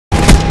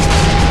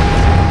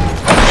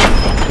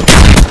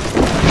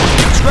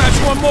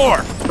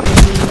more!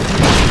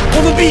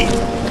 On the beat!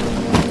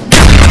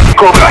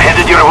 Cobra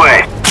headed your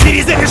way.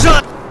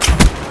 Перезаряжай!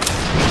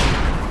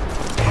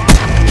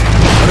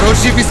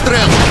 Хороший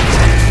выстрел!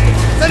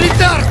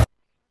 Санитар!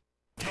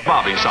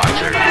 Bobbing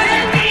sighter.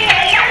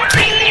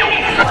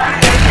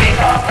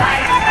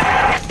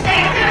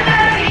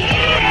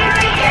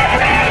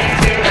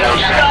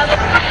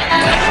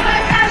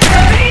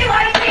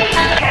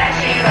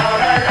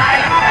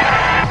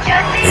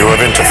 You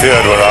have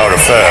interfered with our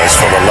affairs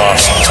for the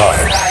last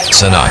time.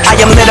 I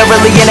am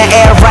literally in the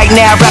air right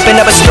now, wrapping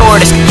up a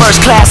stewardess.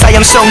 First class, I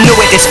am so new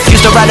at this.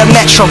 Used to ride a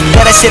metro,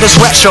 now that shit is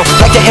retro.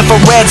 Like the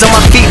infrareds on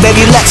my feet,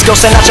 baby, let's go.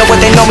 Sinatra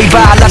what they know me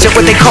by, logic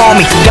what they call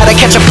me. Gotta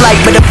catch a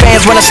flight, but the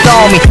fans wanna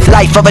stall me.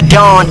 Life of a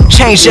dawn,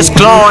 change just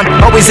glowing.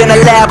 Always in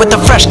the lab with the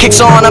fresh kicks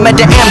on. I'm at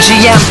the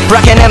MGM,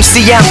 rockin'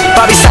 MCM.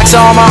 Bobby Sacks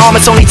on my arm,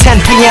 it's only 10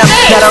 p.m.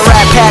 Got a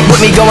rat pack with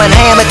me going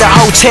ham at the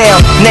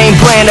hotel. Name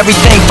brand,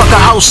 everything, fuck a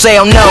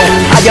wholesale. No,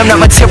 I am not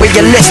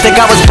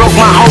materialistic. I was broke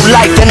my whole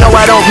life, and no,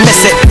 I don't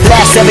miss it.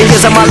 Last 7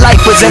 years of my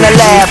life was in a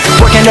lab,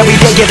 working every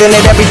day, giving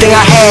it everything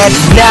I had.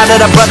 Now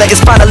that a brother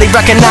is finally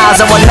recognized,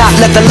 I will not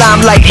let the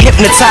limelight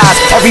hypnotize.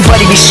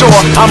 Everybody be sure,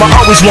 I'ma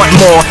always want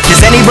more.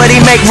 Does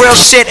anybody make real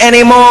shit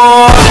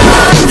anymore?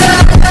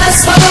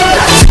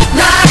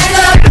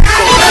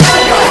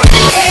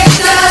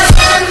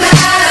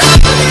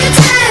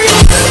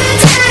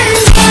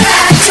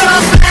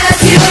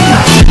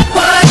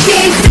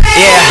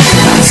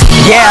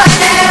 Yeah,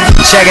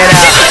 check it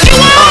out.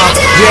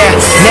 Yeah,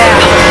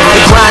 now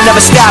the grind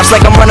never stops,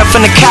 like I'm running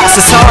from the cops.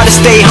 It's hard to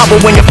stay humble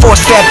when you're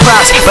force-fed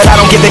props, but I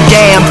don't give a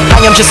damn.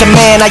 I am just a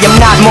man, I am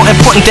not more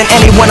important than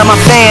any one of my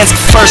fans.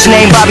 First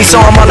name Bobby,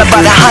 so I'm all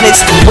about the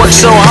hundreds. Work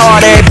so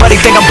hard, everybody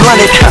think I'm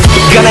blunted.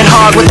 Gunning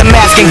hard with the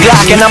mask and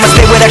Glock, and I'ma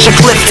stay with extra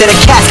clips till the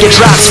casket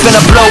drops.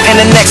 Finna blow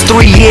in the next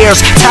 3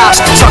 years,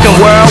 tops. Talking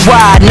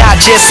worldwide, not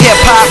just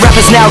hip-hop.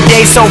 Rappers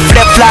nowadays so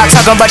flip-flop,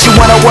 talking about you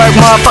wanna work,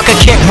 motherfucker,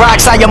 kick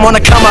rocks. I am on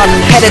the come up,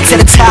 headed to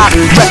the top,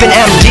 reppin'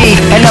 MD,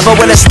 and never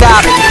will it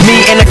stop.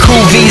 Me and the crew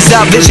V's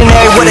up,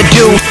 visionary what it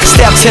do.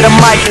 Step to the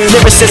mic,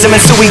 lyricism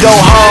until we go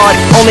hard.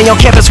 Only on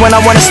campus when I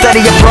wanna study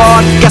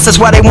abroad. Guess that's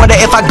why they wonder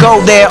if I go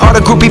there. All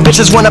the groupie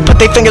bitches wanna put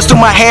their fingers through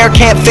my hair.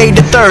 Can't fade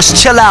the thirst,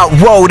 chill out,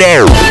 whoa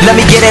there. Let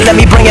me get it, let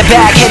me bring it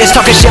back. Haters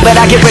talking shit, but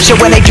I get richer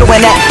when they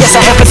doing that. Yes,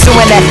 I am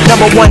pursuing that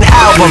 #1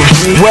 album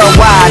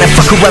worldwide, and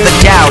fuck whoever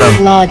doubt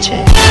 'em. Logic.